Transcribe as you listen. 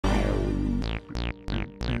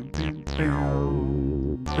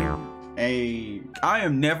Hey, I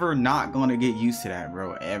am never not gonna get used to that,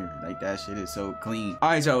 bro, ever. Like, that shit is so clean.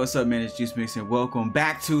 All right, y'all, what's up, man? It's Juice Mix, and welcome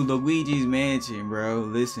back to Luigi's Mansion, bro.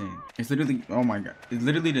 Listen, it's literally, oh my god, it's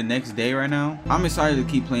literally the next day right now. I'm excited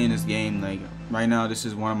to keep playing this game. Like, right now, this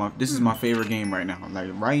is my favorite game right now.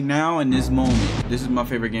 Like, right now, in this moment, this is my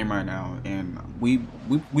favorite game right now. And we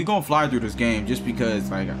gonna fly through this game just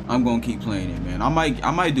because, like, I'm gonna keep playing it, man. I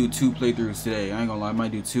might do 2 playthroughs today. I ain't gonna lie, I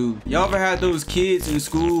might do 2. Y'all ever had those kids in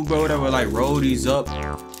school, bro, that would like roll these up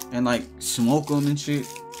and like smoke them and shit?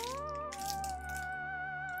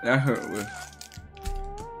 That hurt.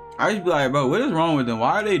 I used to be like, bro, what is wrong with them?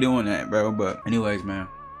 Why are they doing that, bro? But anyways, man,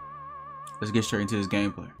 let's get straight into this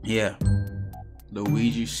gameplay. Yeah,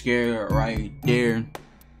 Luigi scared right there.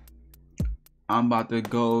 I'm about to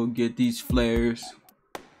go get these flares.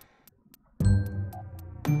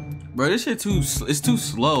 Bro, this shit it's too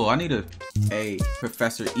slow. I need a, hey,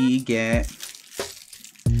 Professor EGAT.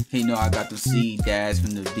 He know I got the C dash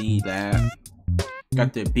from the B lab.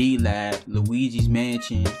 Got the B lab, Luigi's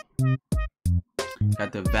Mansion.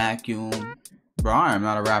 Got the vacuum. Bro, I am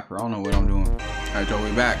not a rapper. I don't know what I'm doing. Alright, y'all,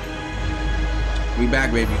 we back. We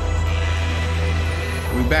back, baby.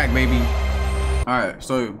 We back, baby. Alright,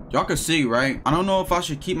 so y'all can see, right? I don't know if I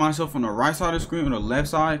should keep myself on the right side of the screen or the left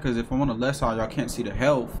side, because if I'm on the left side, y'all can't see the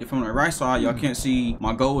health. If I'm on the right side, y'all can't see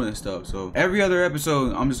my gold and stuff. So every other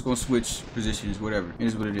episode, I'm just gonna switch positions, whatever. It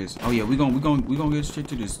is what it is. Oh yeah, we gonna get straight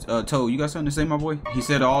to this. Toad, you got something to say, my boy? He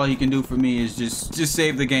said all he can do for me is just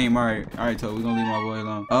save the game. Alright, Toad, we gonna leave my boy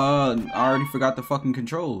alone. I already forgot the fucking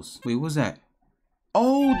controls. Wait, what's that?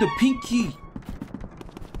 Oh, the pink key.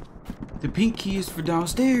 The pink key is for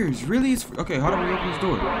downstairs. Really? It's for, okay, how do we open this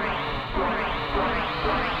door? I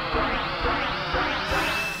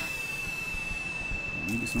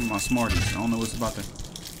need some of my smarties. I don't know what's about to...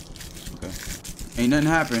 Okay. Ain't nothing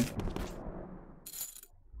happen.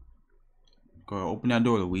 Go ahead, open that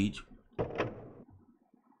door, Luigi.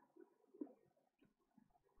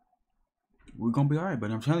 We're gonna be alright,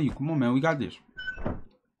 but I'm telling you, come on, man, we got this.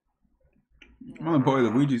 My boy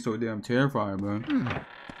Luigi's so damn terrified, bro.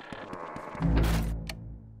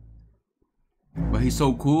 But he's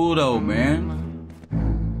so cool though, man.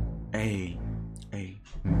 Hey.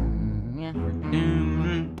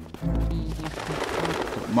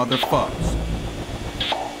 Motherfuckers.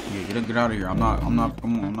 Yeah, get out of here. I'm not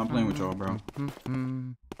playing with y'all, bro.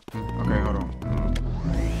 Okay, hold on.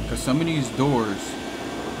 Cause some of these doors.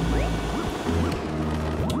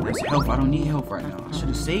 Where's health? I don't need health right now. I should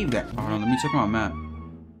have saved that. Hold on, let me check my map.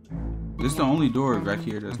 This is the only door back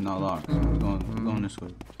here that's not locked. So we're going this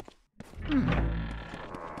way.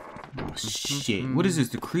 Oh shit. What is this?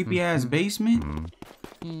 The creepy ass basement?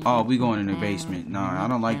 Oh, we going in the basement. Nah, I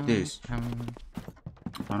don't like this.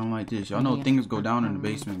 I don't like this. Y'all know things go down in the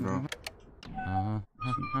basement, bro.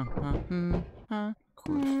 Of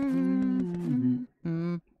course.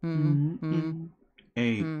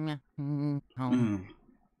 Hey.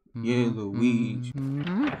 Yeah, Luigi.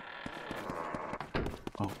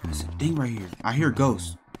 Oh, there's a thing right here. I hear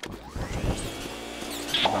ghosts.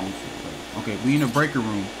 Okay, we in a breaker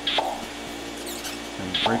room.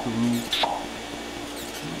 Okay, breaker room.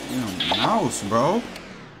 Damn, mouse, bro.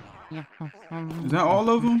 Is that all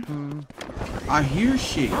of them? I hear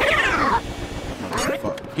shit. Oh,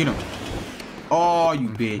 fuck. Get him. Oh, you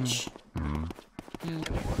bitch.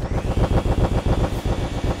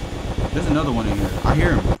 There's another one in here. I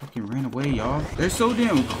hear him. Fucking ran away, y'all. They're so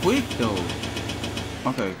damn quick, though.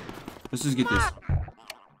 Okay, let's just get this.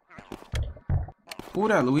 Pull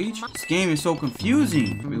that, Luigi. This game is so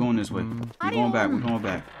confusing. We're going this way. We're going back. We're going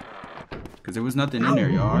back. Because there was nothing in there,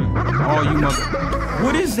 y'all. Oh, you mother...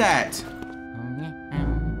 What is that?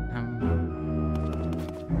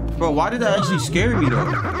 Bro, why did that actually scare me,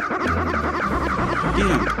 though? Get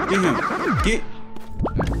him. Get him. Get...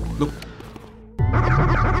 Look.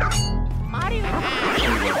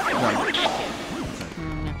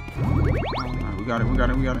 We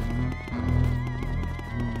got it.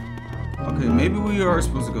 Okay, maybe we are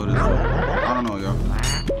supposed to go this way. I don't know, y'all.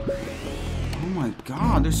 Oh my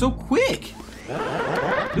god, they're so quick.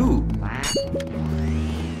 Dude.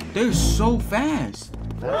 They're so fast.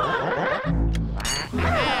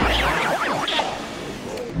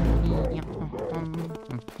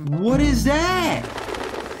 What is that?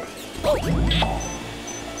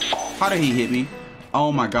 How did he hit me?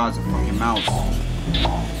 Oh my god, it's a fucking mouse.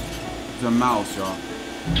 It's a mouse, y'all.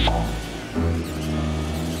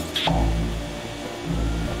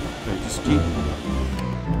 Okay, just keep...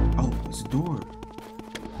 Oh, it's a door.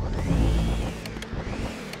 Okay,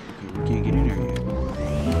 we can't get in there yet.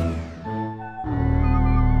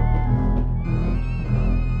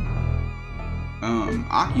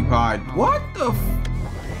 Occupied. What the f?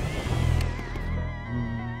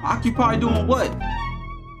 Occupied doing what?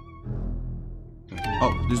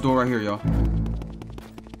 Oh, this door right here, y'all.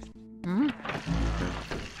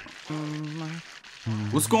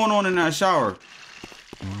 What's going on in that shower?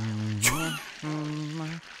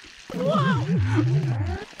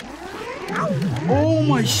 Oh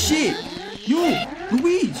my shit! Yo,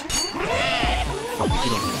 Luigi!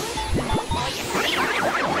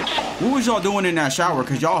 What was y'all doing in that shower?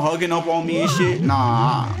 Cause y'all hugging up on me and shit?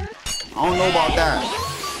 Nah, I don't know about that.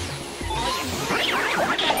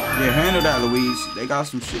 Yeah, handle that, Luigi. They got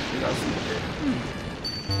some shit. They got some.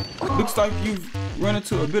 Looks like you've run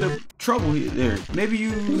into a bit of trouble here. There. Maybe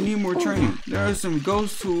you need more training. There are some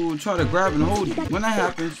ghosts who will try to grab and hold you. When that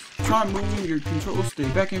happens, try moving your control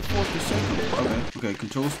stick back and forth to save them. Okay,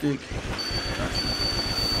 control stick. Gotcha.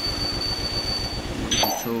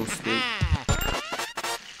 Control stick.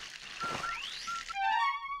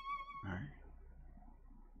 Alright.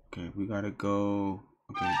 Okay, we gotta go.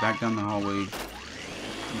 Okay, back down the hallway.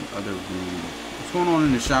 The other room. What's going on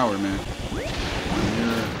in the shower, man?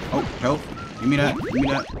 Oh, health. Give me that. Give me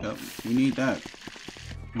that. Yep. We need that.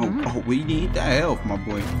 Oh, we need that health, my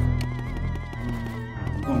boy.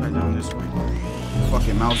 I'm going back down this way.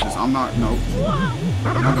 Fucking mouses. I'm not. No.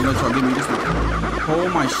 I'm not gonna let y'all give me this one. Oh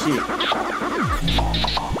my shit.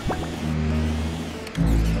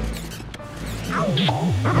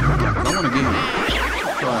 I wanna get him.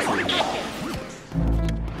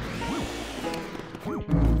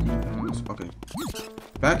 Okay.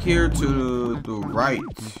 Back here to the right.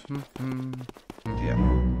 Yeah,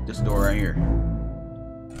 this door right here.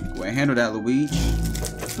 Go ahead, handle that, Luigi.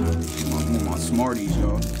 I'm on my smarties,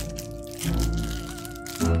 y'all.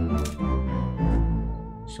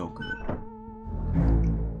 So good.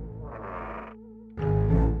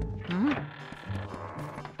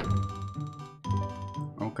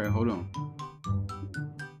 Okay, hold on.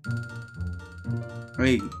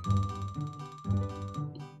 Hey.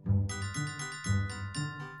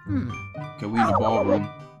 Okay, we in the ballroom.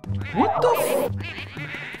 What the f?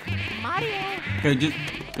 Okay, just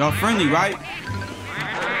y'all friendly, right?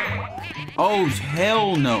 Oh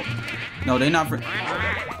hell no. No, they not friendly.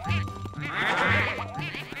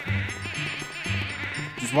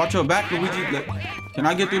 Just watch your back, Luigi. Can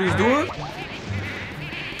I get through this door?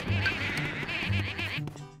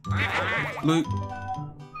 Look.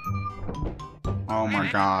 Oh my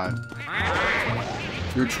god.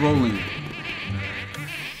 You're trolling.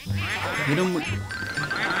 Hit him with.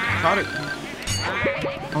 Caught it.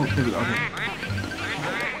 Oh, okay.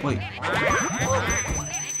 Wait.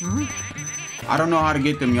 I don't know how to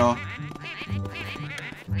get them, y'all.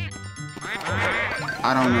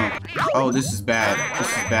 I don't know. Oh, this is bad. This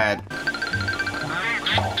is bad.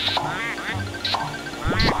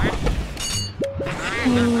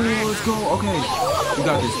 Ooh, let's go. Okay. We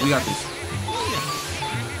got this. We got this.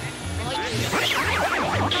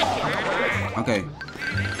 Okay.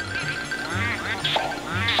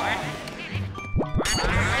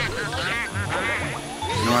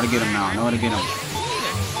 Know how to get him now. Know how to get him.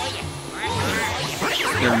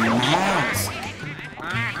 They're masked.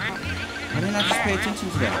 Why didn't I just pay attention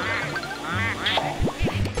to that?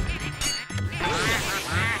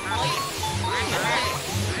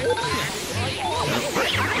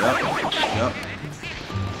 Yep.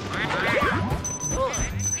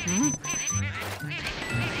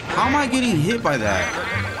 How am I getting hit by that?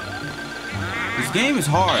 This game is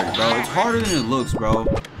hard, bro. It's harder than it looks, bro.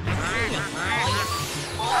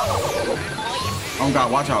 Oh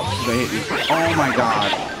god, watch out. They hit me. Oh my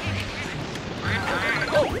god.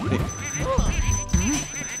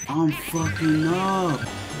 I'm fucking up.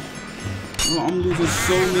 Oh, I'm losing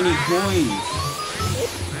so many coins.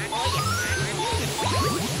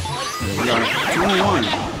 We got 2 in 1.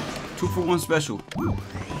 2 for 1 special.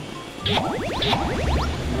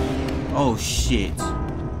 Oh shit.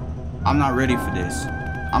 I'm not ready for this.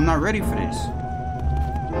 I'm not ready for this.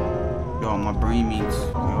 Yo, my brain means.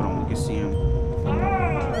 Okay, hold on, we can see him.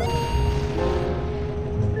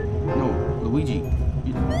 No, Luigi.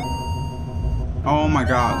 Oh my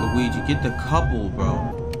god, Luigi, get the couple, bro.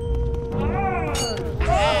 There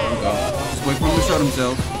we go. Just wait for him to show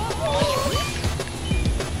himself.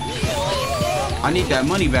 I need that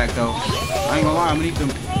money back though. I ain't gonna lie, I'm gonna need them.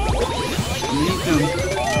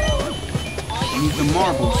 I need them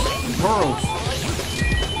marbles and pearls.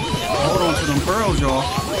 Hold on to them pearls, y'all.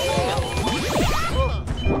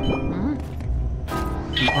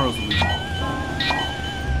 Them pearls, Luigi.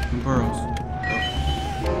 Them pearls.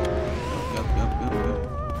 Yep.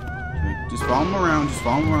 Just follow him around. Just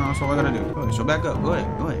follow him around. That's all I gotta do. Go ahead. Show back up. Go ahead.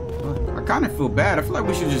 I I kind of feel bad. I feel like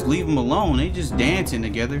we should just leave them alone. They just dancing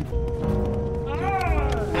together.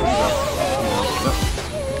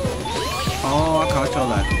 Oh, I caught y'all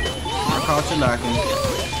lacking. I caught you lacking.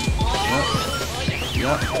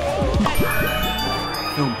 Yep.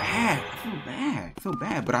 Feel bad. I feel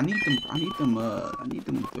bad. But I need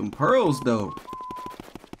them pearls though.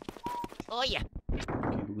 Oh yeah.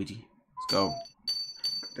 Okay, Luigi. Let's go.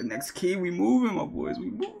 The next key, we moving, my boys.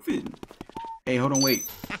 We moving. Hey, hold on, wait.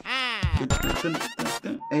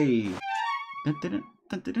 Hey.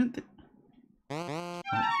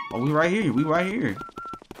 Oh, we right here. We right here.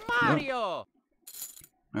 Mario. Yep.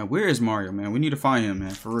 Man, where is Mario, man? We need to find him,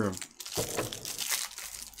 man. For real.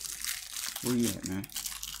 Where you at, man?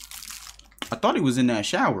 I thought he was in that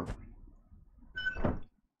shower.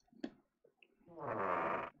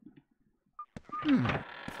 Okay.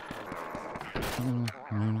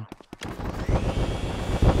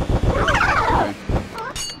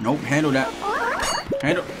 Nope, handle that.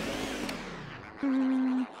 Handle.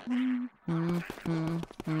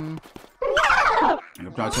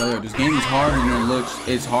 I'm trying to tell you, this game is harder than it looks.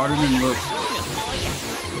 It's harder than it looks.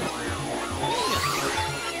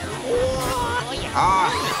 Ah!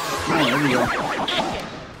 Come on, there we go.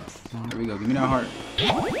 There we go. Give me that heart.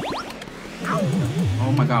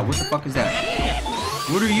 Oh my god, what the fuck is that?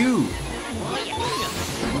 What are you?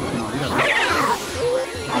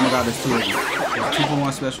 Oh my god, there's two of you. There's 2 for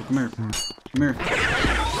 1 special. Come here. Come here.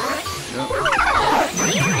 Yep.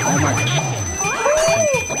 Oh my god.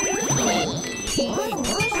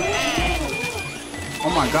 Oh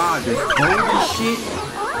my god, this golden shit.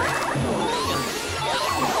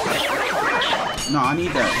 No, I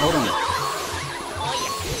need that. Hold on.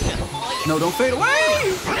 No, don't fade away.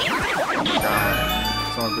 Oh my god.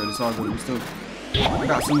 It's all good. It's all good. We still. I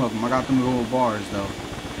got some of them. I got them little bars though.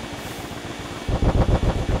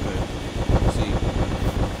 Okay. Let's see.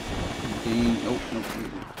 Nope. Nope.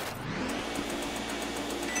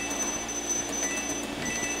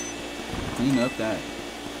 Clean up that.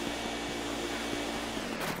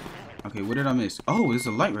 Okay, what did I miss? Oh, there's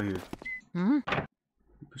a light right here.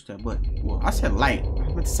 Push that button. Well, I said light.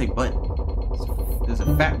 I meant to say button. There's a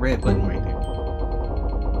fat red button right there.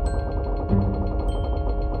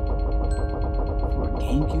 For a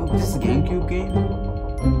Gamecube? This is a Gamecube game?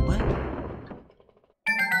 What?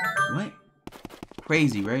 What?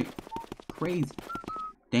 Crazy, right? Crazy.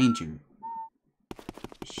 Danger.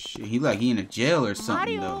 Shit, he in a jail or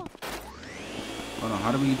something though. Hold on,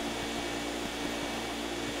 how do we?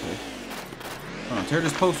 Okay. Hold on, tear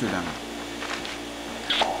this poster down.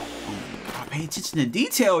 Oh my god, pay attention to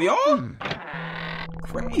detail, y'all.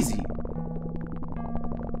 Crazy.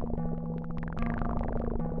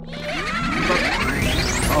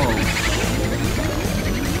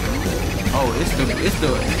 Oh, it's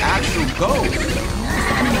the actual ghost.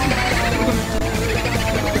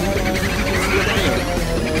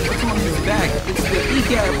 What's on his back? It's the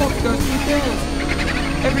EGAT.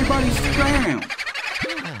 Everybody's scram.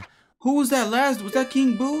 Who was that last? Was that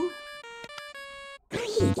King Boo?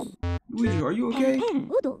 Luigi, are you okay?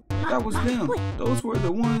 That was them. Those were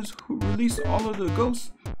the ones who released all of the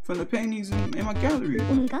ghosts from the paintings in my gallery.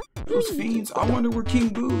 Those fiends, I wonder where King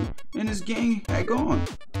Boo and his gang had gone.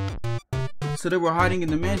 So they were hiding in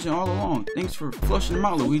the mansion all along. Thanks for flushing them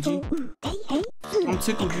out, Luigi. I'm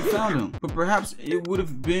tickled you found them, but perhaps it would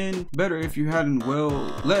have been better if you hadn't, well,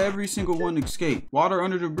 let every single one escape. Water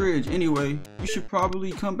under the bridge. Anyway, you should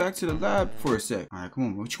probably come back to the lab for a sec. Alright, come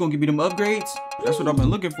on. What you gonna give me them upgrades? That's what I've been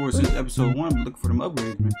looking for since episode 1. I'm looking for them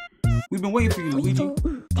upgrades, man. We've been waiting for you, Luigi.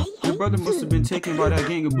 Your brother must have been taken by that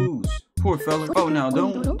gang of boos. Poor fella. Oh, now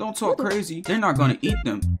don't talk crazy. They're not gonna eat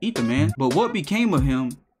the man. But what became of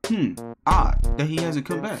him? Odd that he hasn't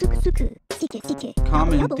come back.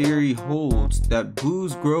 Common theory holds that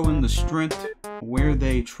boos grow in the strength where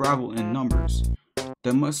they travel in numbers.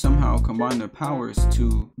 They must somehow combine their powers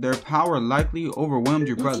to... Their power likely overwhelmed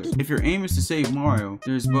your brother. If your aim is to save Mario,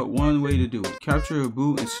 there's but one way to do it. Capture a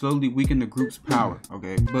boo and slowly weaken the group's power,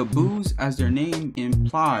 okay? But boos, as their name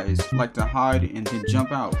implies, like to hide and then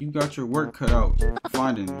jump out. You got your work cut out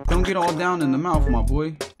finding them. Don't get all down in the mouth, my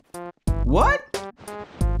boy. What?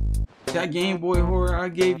 That Game Boy horror I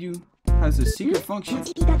gave you has a secret function.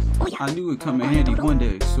 I knew it'd come in handy one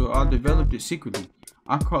day, so I developed it secretly.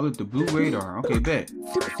 I call it the blue radar. Okay, bet.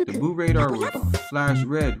 The blue radar will flash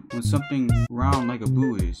red when something round like a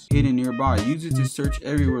boo is hidden nearby. Use it to search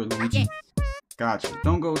everywhere, Luigi. Gotcha.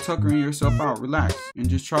 Don't go tuckering yourself out. Relax and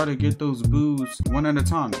just try to get those boos one at a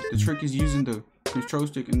time. The trick is using the control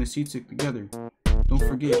stick and the C-stick together. Don't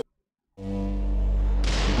forget.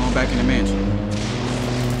 Going back in the mansion.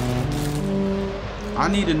 I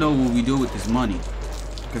need to know what we do with this money.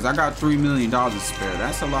 Cause I got $3 million to spare.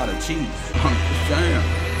 That's a lot of cheese. I'm just saying.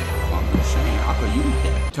 I could use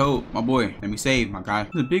that. Toad, my boy, let me save, my guy.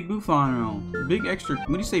 There's a big boo flying around. Big extra.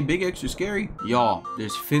 What do you say? Big extra scary? Y'all,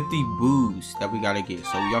 there's 50 boos that we gotta get.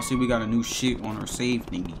 So y'all see we got a new shit on our save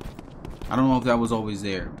thingy. I don't know if that was always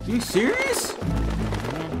there. Are you serious?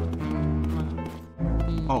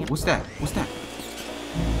 Oh, what's that? What's that?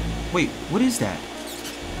 Wait, what is that?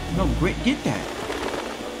 No, get that.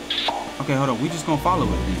 Okay, hold on. We just gonna follow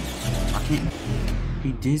it then. I can't.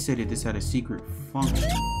 He did say that this had a secret function.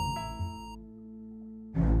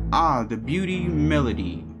 Ah, the beauty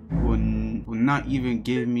melody will not even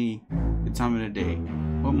give me the time of the day.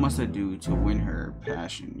 What must I do to win her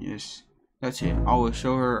passion? Yes, that's it. I will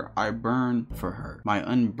show her I burn for her. My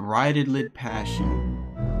unbridled passion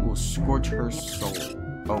will scorch her soul.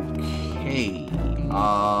 Okay.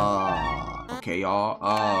 Okay,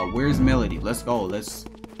 y'all. Where's Melody? Let's go.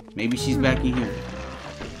 Maybe she's back in here.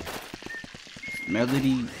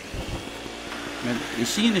 Melody.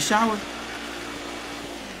 Is she in the shower?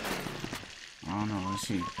 I don't know. Let's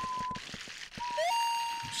see.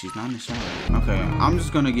 She's not in the shower. Okay, I'm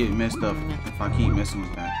just gonna get messed up if I keep messing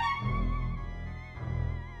with that.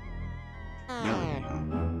 Melody,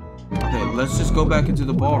 huh? Okay, let's just go back into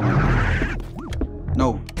the ballroom.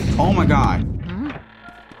 No. Oh my god.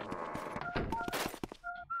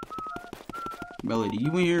 Melody, you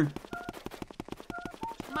in here?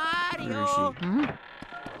 Mario. Where is she?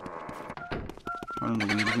 I don't know.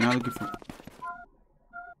 We're not looking for.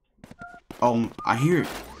 Oh, I hear it.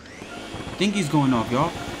 I think he's going off,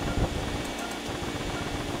 y'all.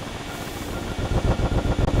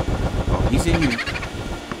 Oh, he's in here.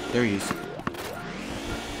 There he is.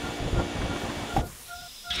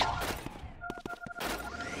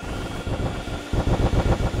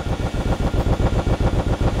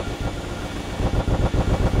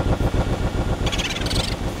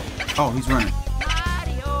 Oh, he's running.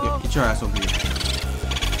 Mario. Yep, get your ass over here.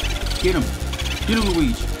 Get him. Get him,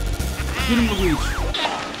 Luigi. Get him, Luigi.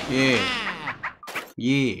 Yeah.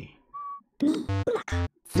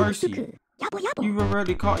 Mercy. You've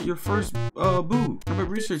already caught your first boo. I've been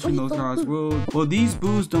researching those guys. Well, these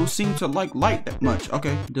boos don't seem to like light that much.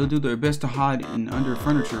 Okay. They'll do their best to hide under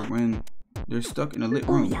furniture when they're stuck in a lit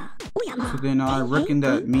room. So then I reckon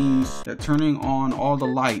that means that turning on all the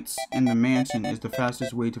lights in the mansion is the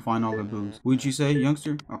fastest way to find all the boos. Would you say,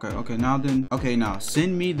 youngster? Okay, now then. Okay, now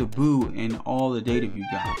send me the boo and all the data you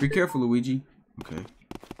got. Be careful, Luigi. Okay.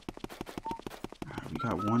 Alright, we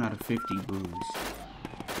got 1 out of 50 boos.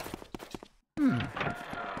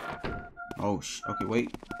 Oh, okay,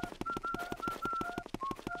 wait.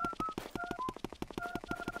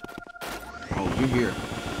 Oh, you're here.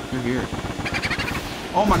 You're here.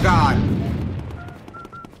 Oh my god!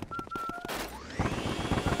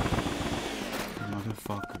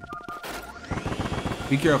 Motherfucker.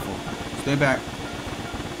 Be careful. Stay back.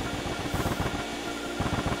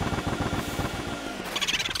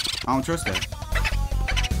 I don't trust that.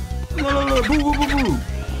 Look, boo, boo, boo, boo.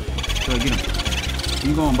 Go get him. Where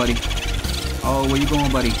you going, buddy? Oh, where you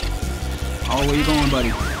going, buddy? Oh, where you going,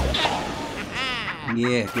 buddy?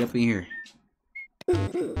 Yeah, get up in here.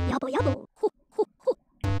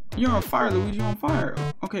 You're on fire, Luigi, you're on fire.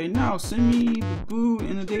 Okay, now send me the boo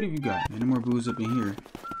and the data you got. And no more boos up in here.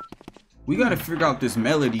 We gotta figure out this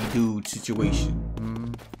Melody dude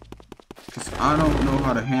situation. Cause I don't know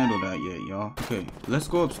how to handle that yet, y'all. Okay, let's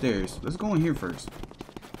go upstairs. Let's go in here first.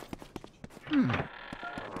 Yeah,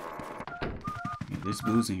 there's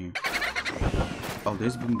boos in here. Oh,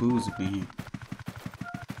 there's been boos up in here.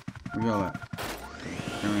 Where y'all at? Okay,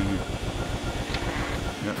 they're in here.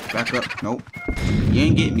 Yep, back up. Nope. You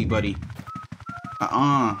ain't getting me, buddy.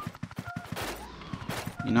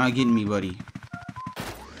 You're not getting me, buddy.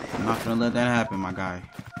 I'm not gonna let that happen, my guy.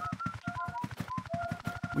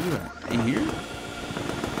 Where you at? In here?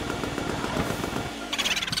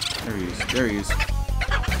 There he is. There he is.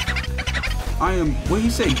 I am. What did he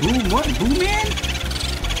say? Boo? What? Boo man?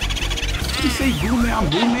 Did he say boo man? I'm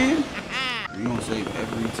boo man? We gonna save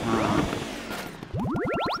every time.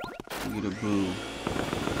 We get a boo.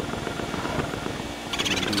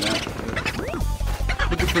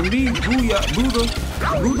 Looking for me, Booyah, Buddha.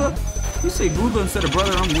 You say Buddha instead of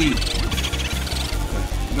brother, I'm weak.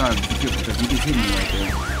 You gotta be careful because you just hit me right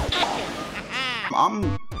there.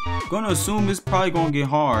 I'm gonna assume it's probably gonna get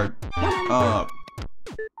hard.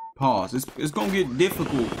 Pause. It's gonna get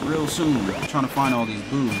difficult real soon. I'm trying to find all these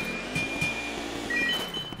boos.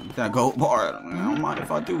 That gold bar. I don't mind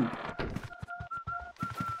if I do.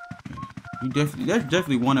 You definitely. There's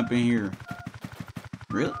definitely one up in here.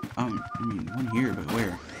 Really? I mean, one here, but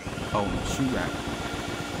where? Oh, shoe rack.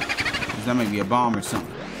 That might be a bomb or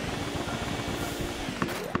something.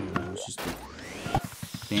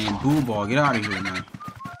 Damn boo ball, get out of here, man.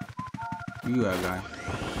 Where you at, guy?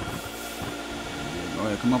 Oh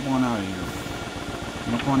yeah, come up on out of here.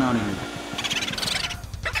 Come up on out of here.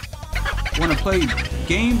 Wanna play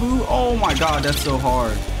Game Boo? Oh my god, that's so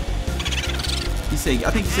hard. He said,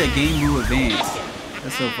 I think he said Game Boo Advance.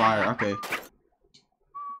 That's so fire. Okay.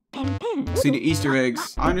 See the Easter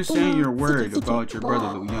eggs. I understand you're worried about your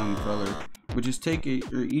brother, the young fella, but just take it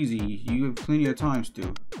easy. You have plenty of time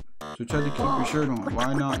still. So try to keep your shirt on.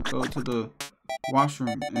 Why not go to the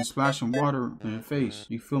washroom and splash some water in your face?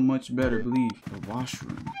 You feel much better, believe. The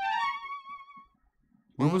washroom.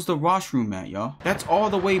 Where was the washroom at, y'all? That's all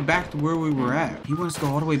the way back to where we were at. He wants to go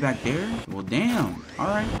all the way back there? Well, damn. All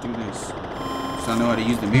right, do this. So I know how to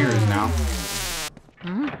use the mirrors now.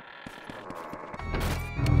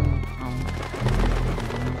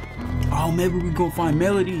 Oh, maybe we go find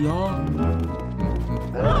Melody, y'all.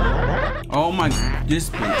 Oh my, this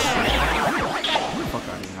bitch. Fuck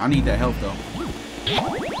out of here. I need that help though.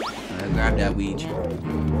 Alright, grab that weed.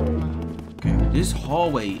 Okay, this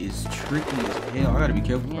hallway is tricky as hell. I gotta be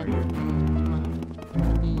careful right here.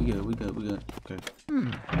 We good. Okay.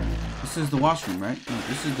 This is the washroom, right? No,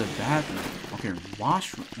 this is the bathroom. Okay,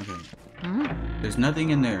 washroom. Okay. There's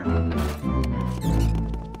nothing in there.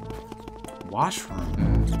 Washroom.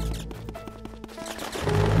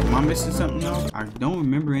 Am I missing something else? I don't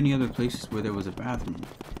remember any other places where there was a bathroom.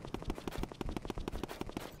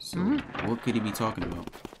 So, what could he be talking about?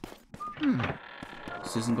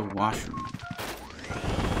 This isn't the washroom.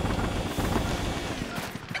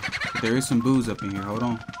 There is some booze up in here. Hold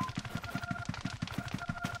on.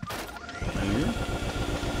 Right here?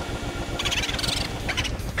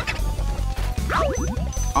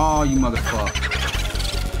 Oh, you motherfucker.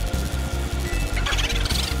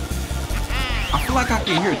 I feel like I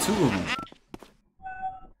can hear two of them.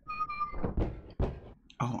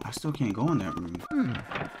 Oh, I still can't go in that room.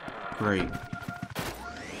 Great.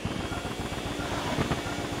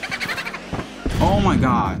 Oh my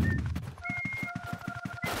god.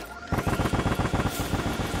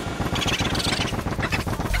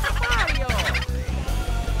 Mario!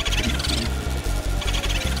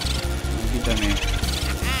 Get that man.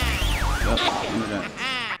 Yup, under that.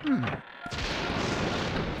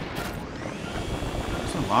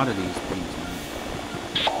 There's a lot of these things,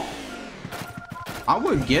 man. I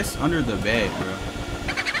would guess under the bed, bro.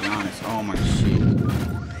 To be honest. Oh my shit.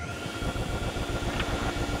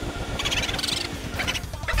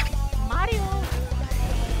 Mario!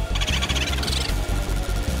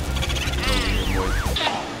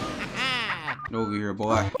 Over here,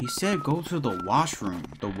 boy. He said go to the washroom.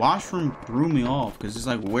 The washroom threw me off because it's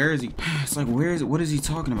like, where is he? It's like, where is it? What is he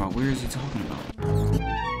talking about? Where is he talking about?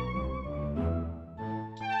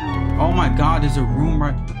 Oh my god, there's a room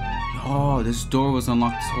right. Oh, this door was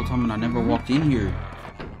unlocked this whole time and I never walked in here.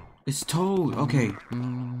 It's Toad. Okay.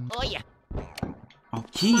 Oh yeah. Oh,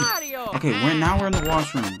 key. Mario! Okay, now we're in the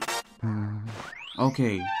washroom.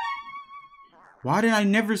 Okay. Why did I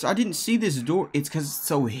didn't see this door? It's because it's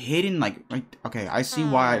so hidden, like, right. Okay, I see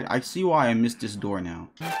why I missed this door now.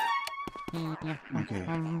 Okay.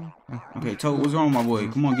 Okay, Toad, what's wrong, my boy?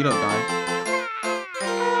 Come on, get up, guy.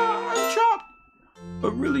 I dropped a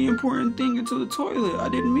really important thing into the toilet. I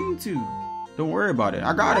didn't mean to. Don't worry about it.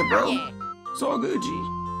 I got it, bro. It's all good, G.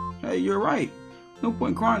 Hey, you're right. No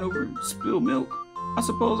point crying over spilled milk. I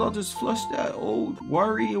suppose I'll just flush that old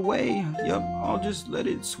worry away. Yup, I'll just let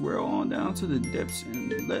it swirl on down to the depths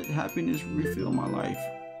and let happiness refill my life.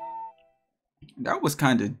 That was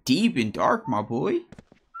kind of deep and dark, my boy.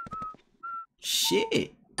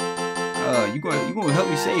 Shit. You gonna help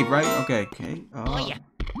me save, right? Okay. Okay. Oh yeah.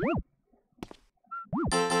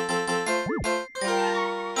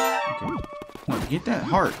 Okay. No, get that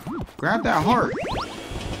heart. Grab that heart.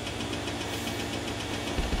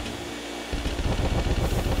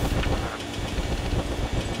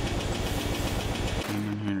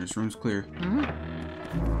 This room's clear. Now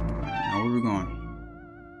where are we going?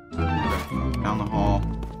 Down the hall.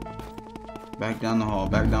 Back down the hall.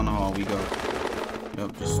 Back down the hall we go.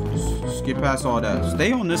 Yep, just skip past all that.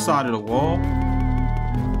 Stay on this side of the wall.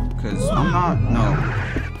 Cause I'm not. No.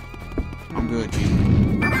 I'm good, G.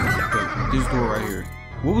 Okay, this door right here.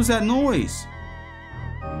 What was that noise?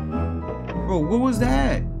 Bro, what was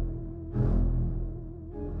that?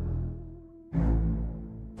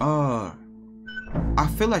 I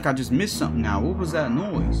feel like I just missed something now. What was that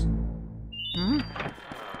noise?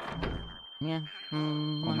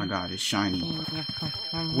 Oh my god, it's shiny.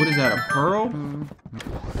 What is that, a pearl?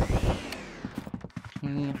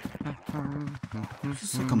 Is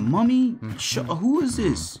this like a mummy? Who is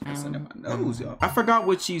this? It's under my nose, y'all. I forgot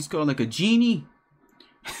what she's called, like a genie?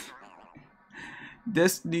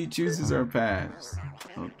 Destiny chooses our paths.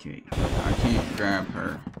 Okay, I can't grab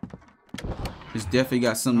her. It's definitely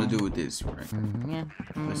got something to do with this, right?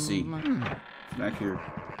 Let's see. Back here.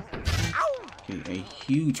 Okay, a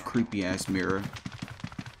huge creepy ass mirror.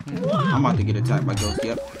 I'm about to get attacked by ghosts.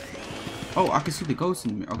 Yep. Oh, I can see the ghost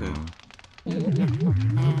in the mirror. Okay. Come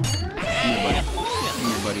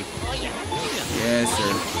here, buddy. Yes,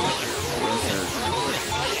 sir.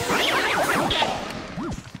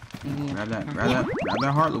 Grab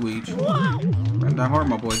that heart, Luigi. Grab that heart,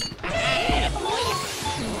 my boy.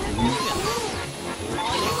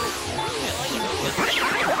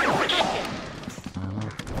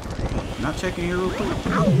 Not checking here real quick.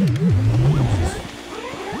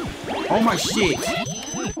 Oh my shit!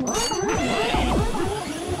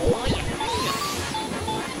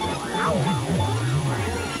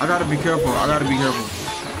 I gotta be careful.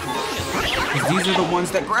 Cause these are the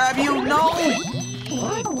ones that grab you. No!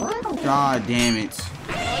 God damn it.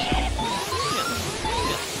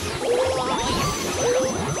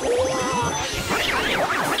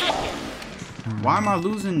 Why am I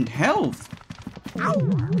losing health?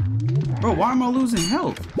 Bro, why am I losing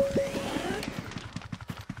health?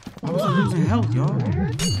 Why was I losing health, y'all?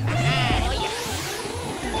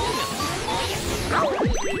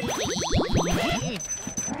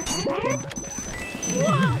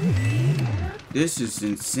 This is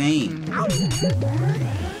insane.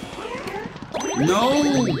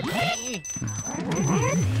 No!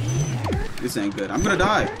 This ain't good. I'm gonna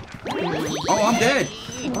die. Oh, I'm dead.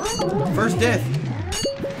 First death.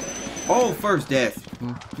 Oh, first death.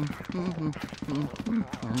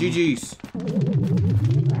 GG's.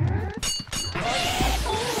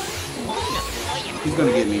 He's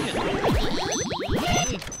gonna get me.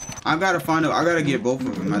 I gotta find out. I gotta get both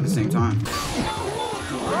of them at the same time.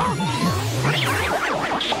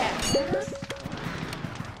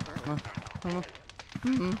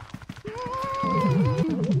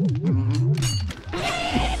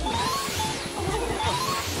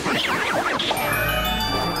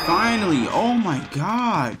 Finally! Oh my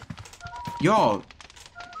god! Y'all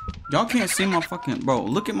can't see my fucking... Bro,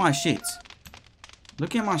 look at my shit.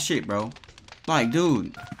 Look at my shit, bro. Like,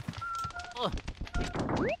 dude.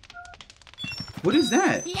 What is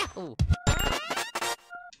that?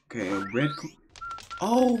 Okay, a red...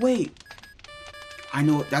 Oh, wait. I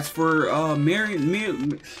know. That's for,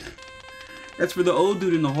 that's for the old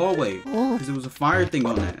dude in the hallway. Because there was a fire thing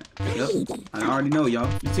on that. Yep. I already know, y'all.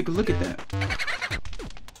 You take a look at that.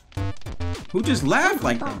 Who just laughed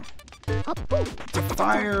like that? It's a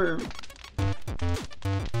fire...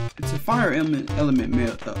 It's a fire element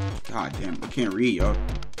metal. God damn, I can't read, y'all.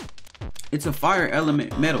 It's a fire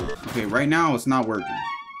element metal. Okay, right now it's not working.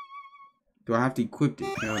 Do I have to equip it?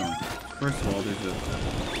 Hold on. First of all, there's a...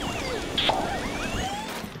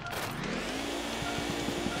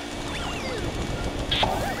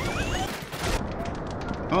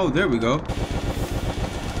 Oh, there we go.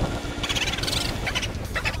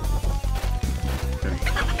 Okay.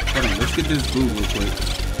 Hold on, let's get this blue real quick.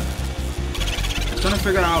 I'm trying to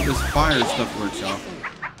figure out how this fire stuff works, y'all.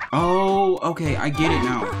 Oh, okay, I get it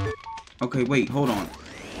now. Okay, wait, hold on.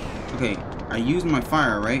 Okay, I used my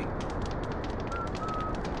fire, right?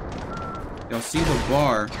 Y'all see the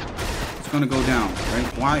bar? It's gonna go down,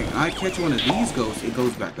 right? Why? When I catch one of these ghosts, it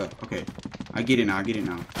goes back up. Okay, I get it now. Okay,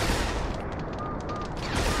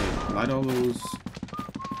 light all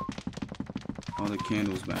the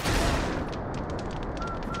candles back.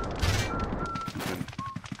 Okay,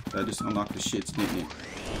 that just unlocked the shits, didn't it?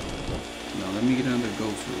 Now let me get another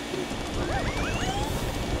ghost real quick.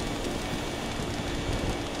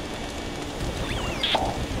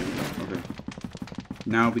 Okay.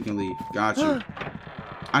 Now we can leave. Got you.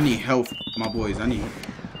 I need health, my boys. I need.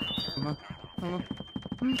 Okay.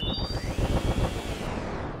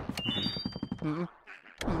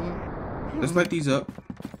 Let's light these up.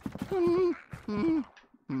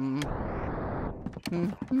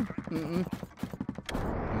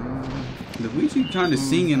 Luigi kind of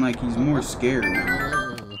singing like he's more scared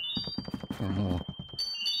now.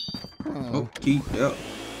 Oh, key. Yep.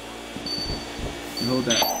 You hold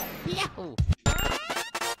that.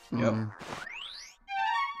 Yep.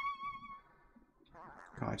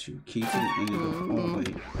 Got you. Key to the end of the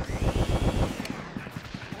hallway.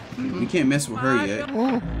 We can't mess with her yet.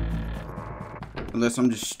 Unless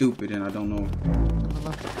I'm just stupid and I don't know.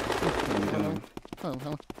 Just keep it going.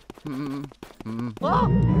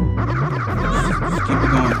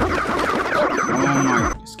 Oh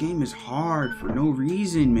my. This game is hard for no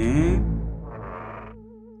reason, man.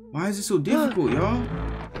 Why is it so difficult, y'all?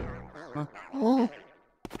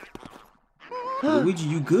 Luigi,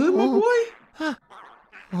 you good, my boy?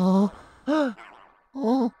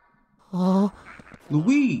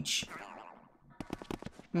 Luigi!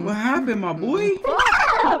 What happened, my boy?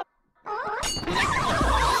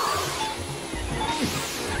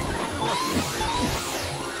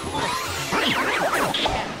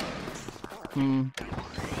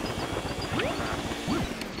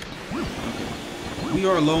 We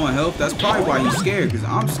are low on health. That's probably why he's scared, because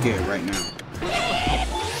I'm scared right now.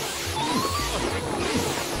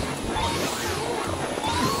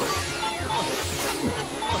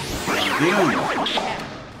 Get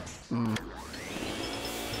him.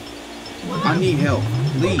 I need help,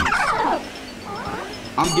 please.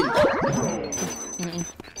 I'm getting...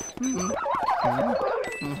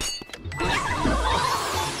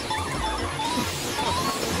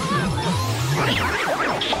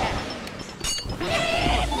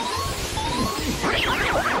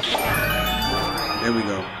 There we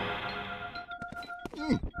go.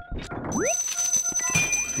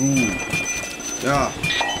 Boom. Yeah.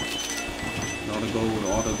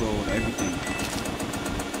 All the gold, everything.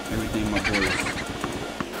 Everything, my boys.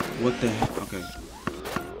 What the heck? Okay.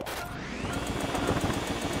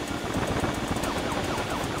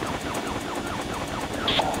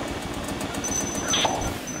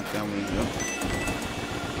 Not that way, yep.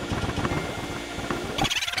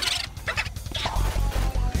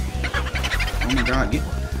 Oh my god, get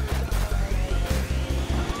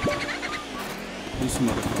this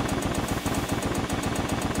motherfucker.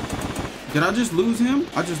 Did I just lose him?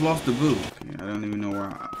 I just lost the boo. Okay, I don't even know where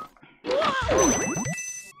I...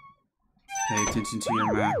 Pay attention to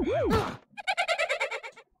your map.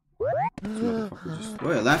 Go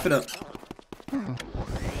ahead, laugh it up.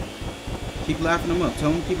 Keep laughing them up.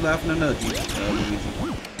 Tell them keep laughing them up, Luigi.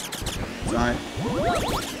 It's alright.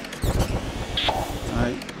 It's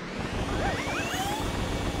alright.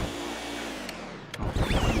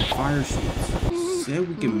 Fire sheets. Said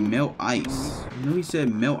we can melt ice. I know he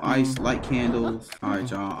said melt ice, light candles. Alright,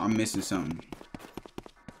 y'all. I'm missing something.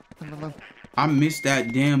 I missed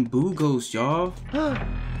that damn boo ghost, y'all.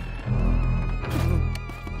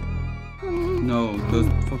 No, those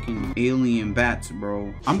fucking alien bats,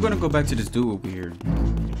 bro. I'm gonna go back to this dude over here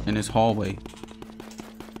in this hallway.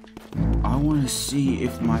 I want to see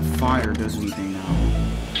if my fire does anything now.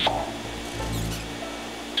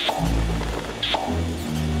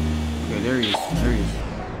 Okay, there he is. There he is.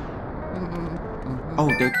 Oh,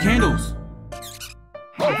 they're candles.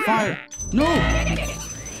 Oh, fire. No.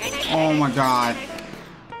 Oh my god.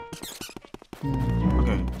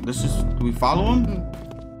 Okay, let's just... Do we follow him?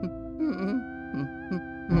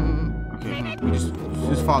 Okay, we just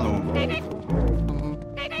follow him.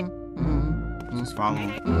 Just follow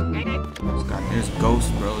him. There's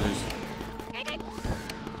ghosts, bro.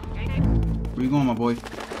 Where you going, my boy?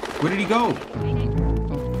 Where did he go?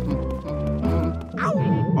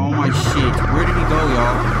 Oh my shit. Where did he go,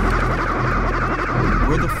 y'all?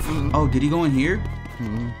 Where the f... Oh, did he go in here?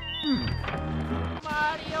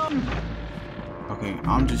 Okay,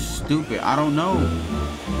 I'm just stupid. I don't know.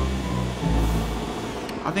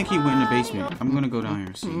 I think he went in the basement. I'm gonna go down here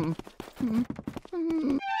and see.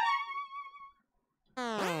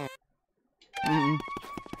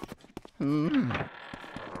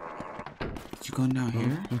 Did you go down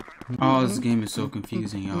here? Oh, this game is so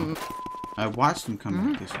confusing, y'all. I watched him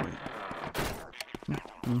come back this way.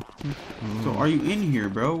 So are you in here,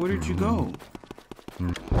 bro? Where did you go?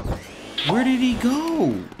 Where did he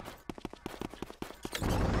go?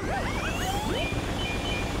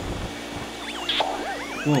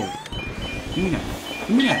 Whoa. Give me that.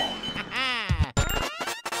 Give me that.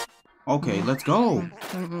 Okay, let's go.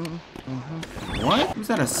 What? Was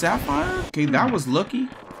that a sapphire? Okay, that was lucky.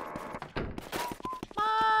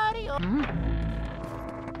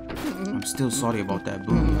 I'm still salty about that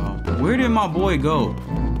boo, y'all. Where did my boy go?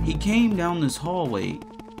 He came down this hallway.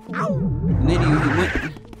 And then he went...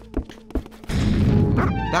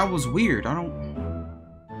 That was weird. I don't...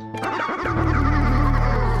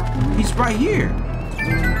 He's right here.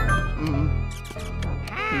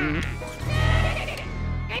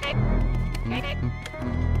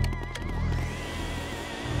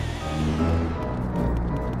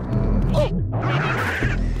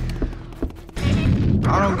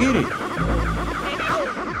 I don't get it.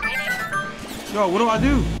 Yo, what do I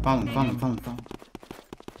do? Follow him, follow him, follow him, follow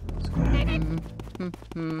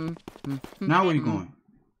him. Now where you going?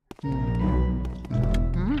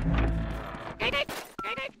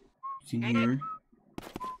 It's in here.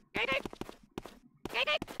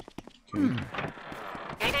 Okay.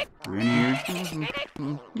 We're in here. Okay.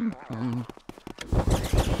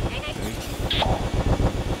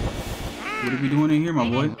 What are we doing in here, my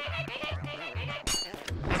boy?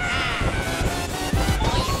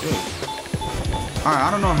 Alright,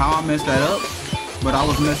 I don't know how I messed that up, but I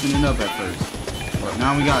was messing it up at first. But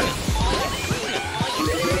now we got it.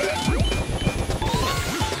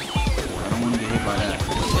 I don't want to get hit by that.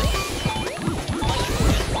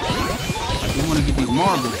 I do want to get these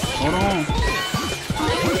marbles. Hold on.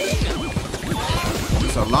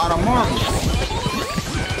 It's a lot of marbles.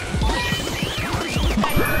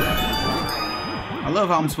 I love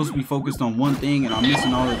how I'm supposed to be focused on one thing and I'm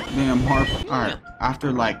missing all the damn marbles. Alright,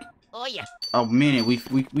 after like a minute, we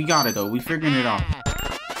got it though. We figuring it out.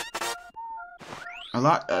 A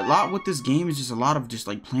lot with this game is just a lot of just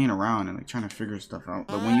like playing around and like trying to figure stuff out.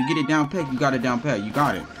 But when you get it down pat, you got it down pat. You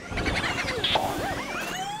got it.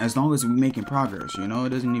 As long as we're making progress, you know, it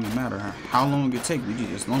doesn't even matter how long it takes.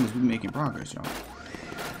 As long as we're making progress, y'all.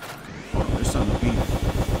 Oh, there's something up here.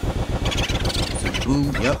 It's a boo.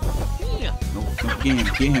 Yep. Nope. Get him.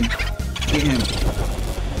 Get him. Get him.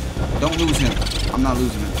 Don't lose him. I'm not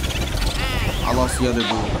losing him. I lost the other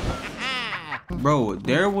boo. Bro,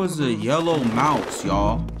 there was a yellow mouse,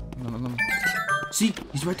 y'all. See?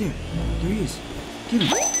 He's right there. There he is. Get him.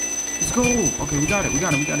 Let's go. Okay, we got it. We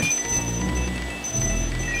got it. We got it.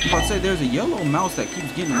 I'm about to say, there's a yellow mouse that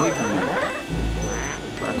keeps getting away from me.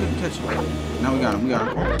 But I couldn't catch him. Now we got him. We got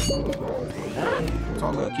him. It's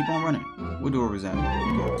all good. Keep on running. What door was that?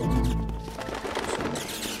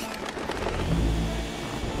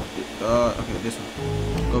 Okay, this one.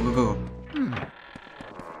 Go, go, go.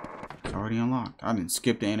 It's already unlocked. I didn't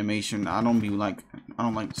skip the animation. I don't like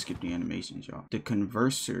to skip the animations, y'all. The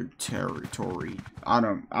converser territory.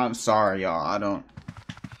 I'm sorry, y'all.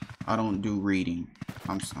 I don't do reading.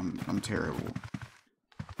 I'm terrible.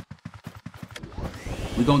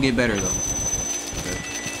 We gonna get better though. Okay.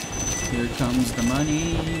 Here comes the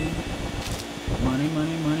money. Money,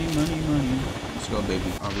 money, money, money, money. Let's go,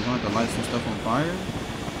 baby. Are we gonna have to light some stuff on fire?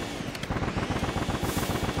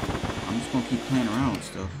 I'm just gonna keep playing around with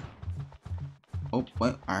stuff. Oh,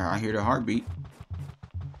 what? I hear the heartbeat.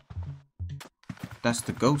 That's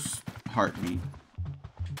the ghost heartbeat.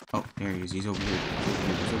 Oh, there he is. He's over here.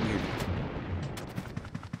 He's over here.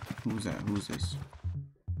 Who's that? Who's this?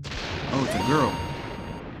 Oh, it's a girl.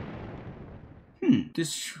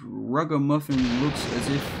 This ragamuffin looks as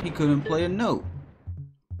if he couldn't play a note.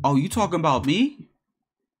 Oh, you talking about me?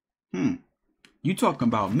 You talking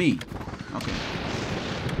about me? Okay.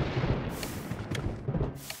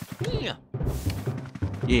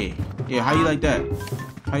 Yeah. Yeah, how you like that?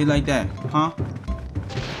 How you like that? Huh?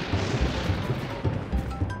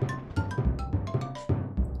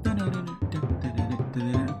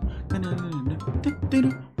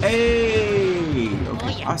 Hey!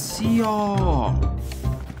 Okay, I see y'all.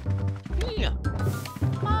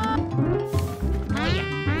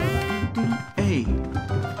 Hey.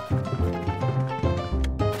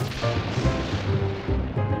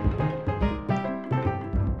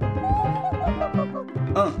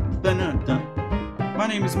 My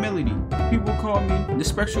name is Melody. People call me the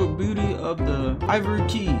special beauty of the Ivory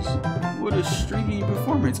Keys. What a streaking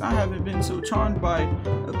performance. I haven't been so charmed by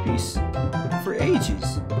a piece for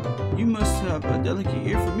ages. You must have a delicate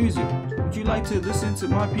ear for music. Would you like to listen to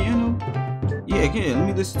my piano? Yeah, let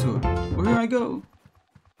me listen to it. Well, here I go.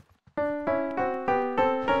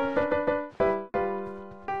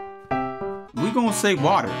 We gonna say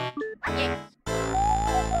water.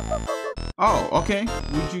 Oh, okay.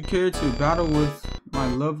 Would you care to battle with my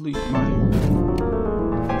lovely, my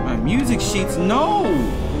music sheets? No,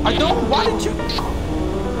 I don't. Why did you?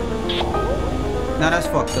 Now that's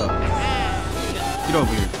fucked up. Get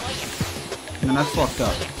over here. Now that's fucked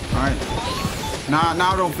up. All right. Now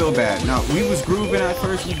I don't feel bad. Now we was grooving at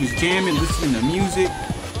first. We was jamming, listening to music,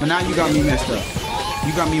 but now you got me messed up.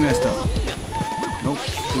 You got me messed up. Nope.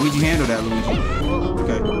 Luigi, handle that, Luigi.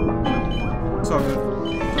 Okay. It's all good.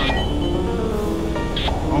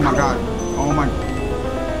 Oh my god. Oh my.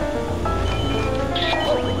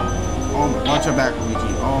 Oh, watch your back,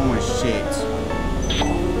 Luigi. Oh my shit.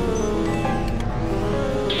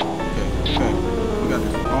 Okay. We got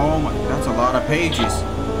this. Oh my. That's a lot of pages.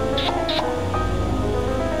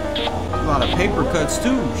 A lot of paper cuts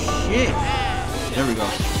too. Shit. There we go.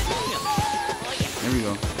 There we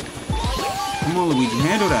go. Come on, Luigi.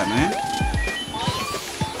 Handle that, man.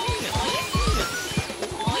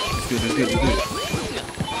 That's good. That's good. That's good.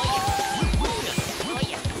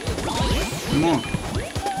 Come on.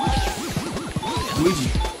 Luigi.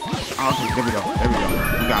 Okay, there we go. There we go.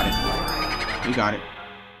 We got it. We got it.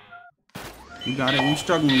 We got it. We're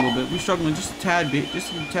struggling a little bit. We're struggling just a tad bit.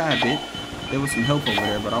 Just a tad bit. There was some help over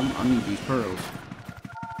there, but I need these pearls.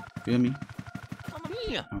 Feel me?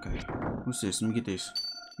 Okay. What's this? Let me get this.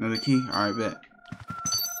 Another key? Alright, bet.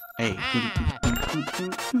 Hey, get it.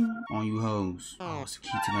 On you hoes. Oh, it's a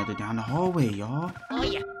key to another down the hallway, y'all. Oh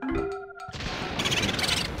yeah.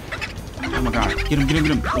 Oh my god. Get him.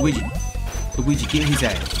 Luigi, get his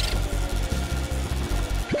ass.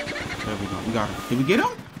 There we go. We got him. Did we get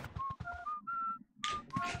him?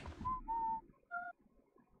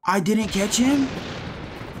 I didn't catch him?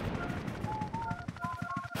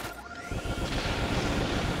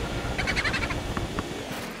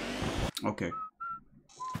 Okay.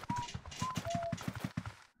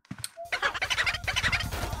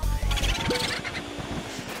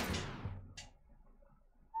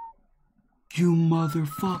 You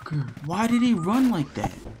motherfucker. Why did he run like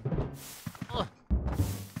that?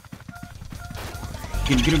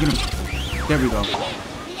 Get him. There we go.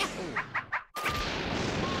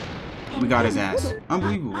 We got his ass.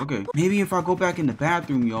 Unbelievable. Okay. Maybe if I go back in the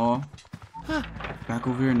bathroom, y'all. Back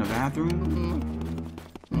over here in the bathroom.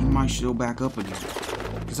 He might show back up again.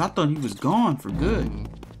 Because I thought he was gone for good.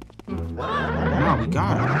 No, we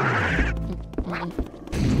got him.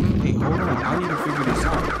 Hey, hold on. I need to figure this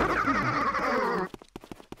out.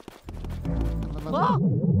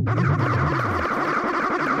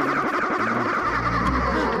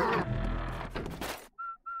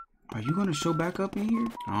 Are you gonna show back up in here?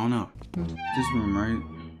 I don't know. This room, right?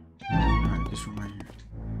 Alright, this room right here.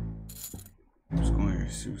 Let's go in here.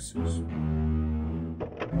 See.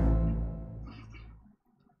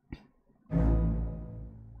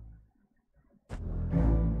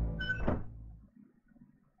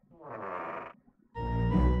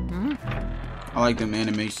 I like them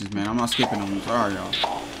animations, man. I'm not skipping them. Sorry, y'all.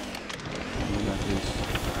 We got this.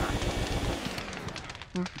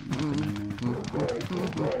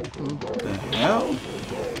 What the hell?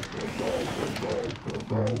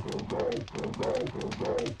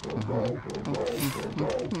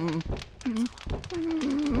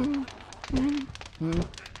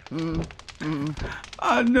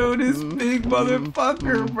 I know this big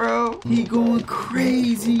motherfucker, bro. He going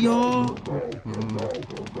crazy, y'all.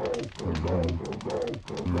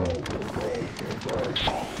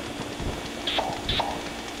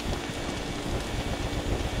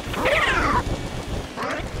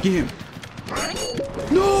 Get him.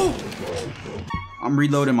 No! I'm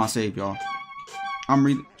reloading my save, y'all. I'm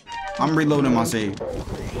reloading my save. Come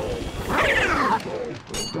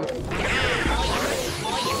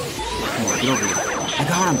on, get over here. I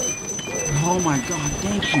got him. Oh my god,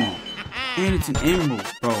 thank you. And it's an emerald,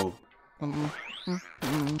 bro. Let's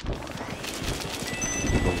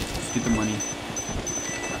get the money.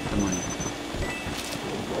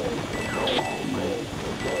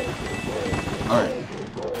 Alright.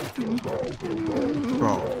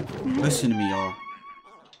 Bro, listen to me, y'all.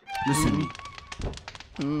 Listen to me.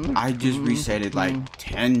 I just reset it like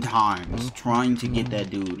 10 times trying to get that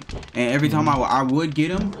dude. And every time I would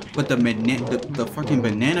get him, but the fucking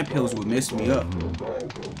banana pills would mess me up.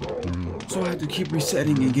 So I had to keep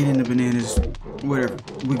resetting and getting the bananas. Whatever.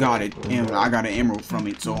 We got it. And I got an emerald from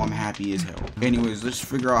it, so I'm happy as hell. Anyways, let's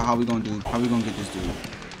figure out how we gonna get this dude.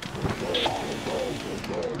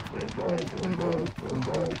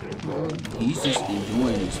 He's just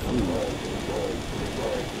enjoying his food.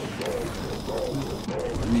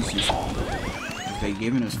 Let me see something. They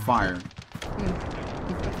giving us fire.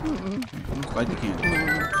 Let's light the candle.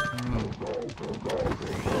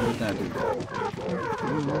 What did that do?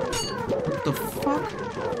 What the fuck?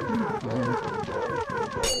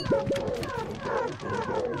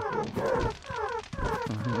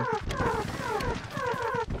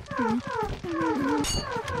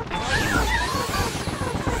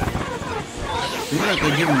 Seems like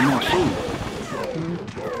they're giving me more food.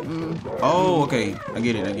 Oh, okay. I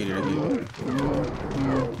get it.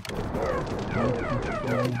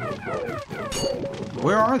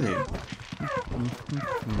 Where are they?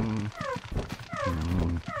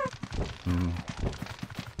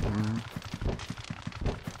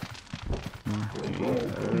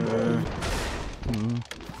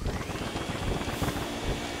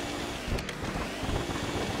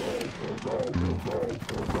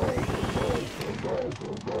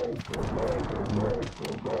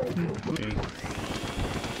 Okay.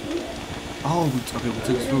 Oh, we took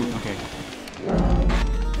his food. Okay.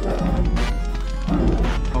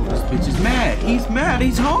 Oh, this bitch is mad. He's mad.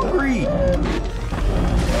 He's hungry.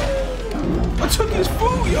 I took his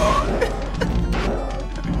food, y'all.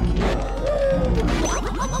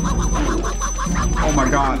 Oh my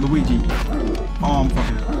god, Luigi. Oh, I'm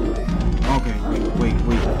fucking. Okay, wait.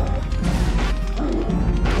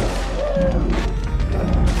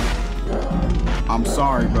 I'm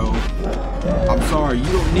sorry, bro. I'm sorry.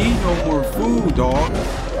 You don't need no more food, dog.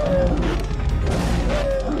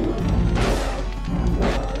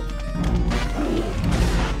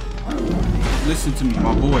 listen to me,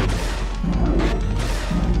 my boy.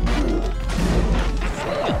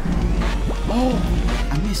 Oh,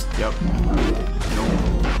 I missed. Yep. No.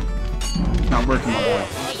 It's not working, my boy.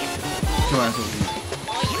 Get your ass over here.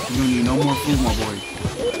 You don't need no more food, my boy.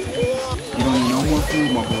 You don't need no more food,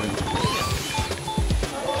 my boy.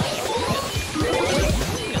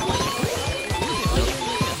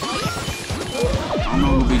 I don't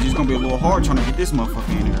know, Luigi. It's gonna be a little hard trying to get this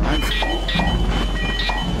motherfucker in there, right?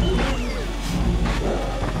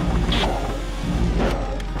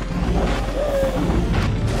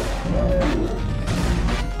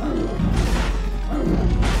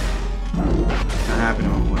 Not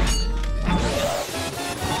happening, my boy.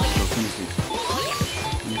 Yo, finish this.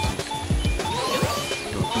 Finish this.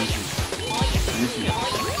 Yo, finish this. Finish it.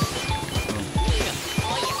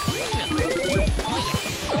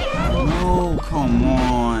 No, come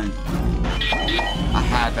on. I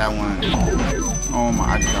had that one. Oh my,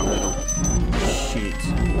 I just got rid of shit.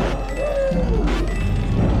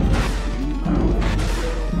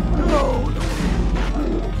 No.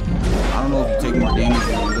 I don't know if you take more damage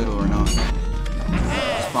than a little or not.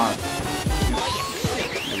 It's fine.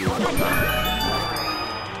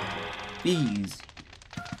 These.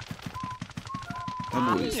 That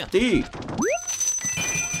boy is thick.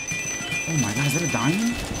 Oh my god, is that a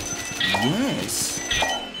diamond? Yes.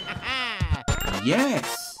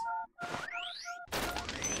 Yes.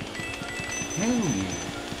 Hell yeah.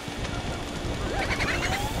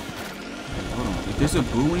 Hold on. If there's a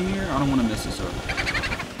boo in here, I don't want to mess this up.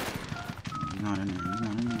 He's not in there. He's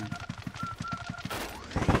not in there.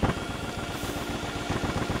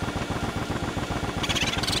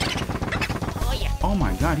 Oh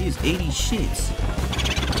my god, he has 80 shits.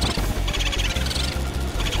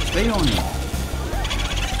 Stay on him.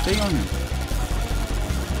 Stay on him.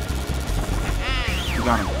 You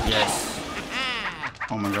got him. Yes.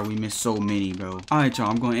 Oh my god, we missed so many, bro. Alright, y'all,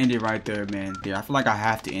 I'm gonna end it right there, man. Yeah, I feel like I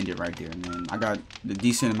have to end it right there, man. I got the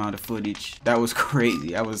decent amount of footage. That was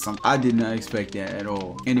crazy. That was something I did not expect that at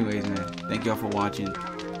all. Anyways, man, thank y'all for watching.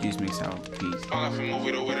 Juice Mix out. Peace. All I from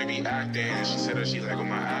movie the way they be acting. She said that she like on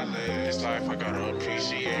my ad-lib. This life I gotta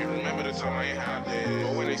appreciate. Remember the time I ain't had this.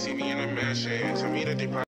 But when they see me in a mansion, tell me that they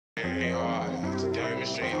probably ain't hard to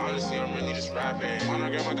demonstrate. Honestly, I'm really just rapping. One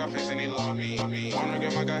grandma got fans and they love me. One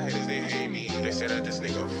grandma got haters, they hate me. They say that this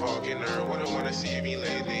nigga fucking nerd. Wouldn't wanna see me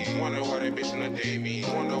lately. Wonder why they bitch wanna date me.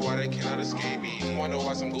 Wonder why they cannot escape me. Wonder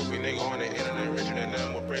why some goofy nigga on the internet richer than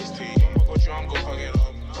them with brace teeth. I'm gon' go you, I'm gon' fuck it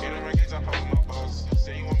up. Get a records, I pop my boss.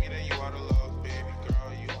 Say you want me, then you